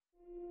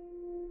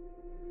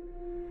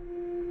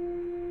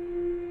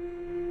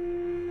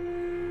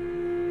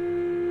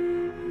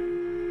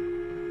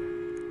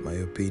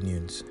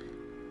Opinions,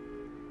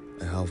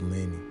 I have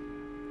many.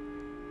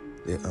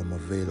 They are my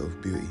veil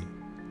of beauty.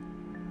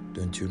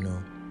 Don't you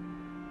know?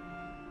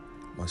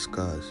 My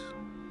scars,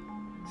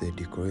 they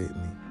decorate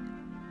me,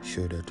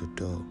 shoulder to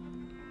toe,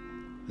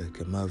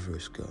 like a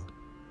maverick girl.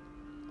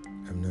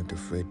 I'm not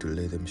afraid to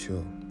let them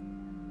show.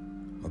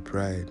 My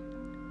pride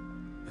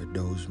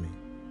adores me.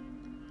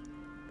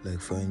 Like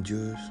fine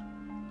jewels,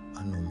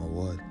 I know my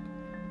worth.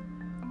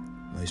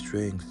 My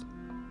strength,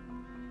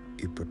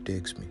 it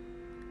protects me.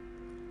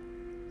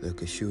 Like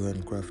a shoe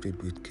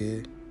handcrafted with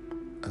care,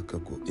 I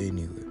could go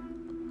anywhere.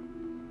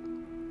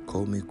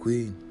 Call me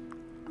queen,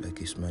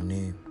 like it's my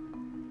name.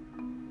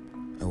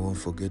 I won't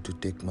forget to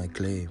take my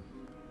claim.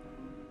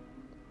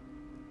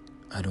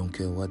 I don't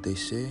care what they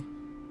say,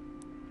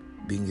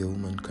 being a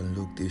woman can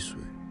look this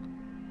way.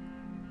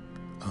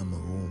 I'm a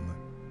woman,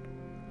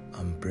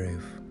 I'm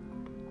brave.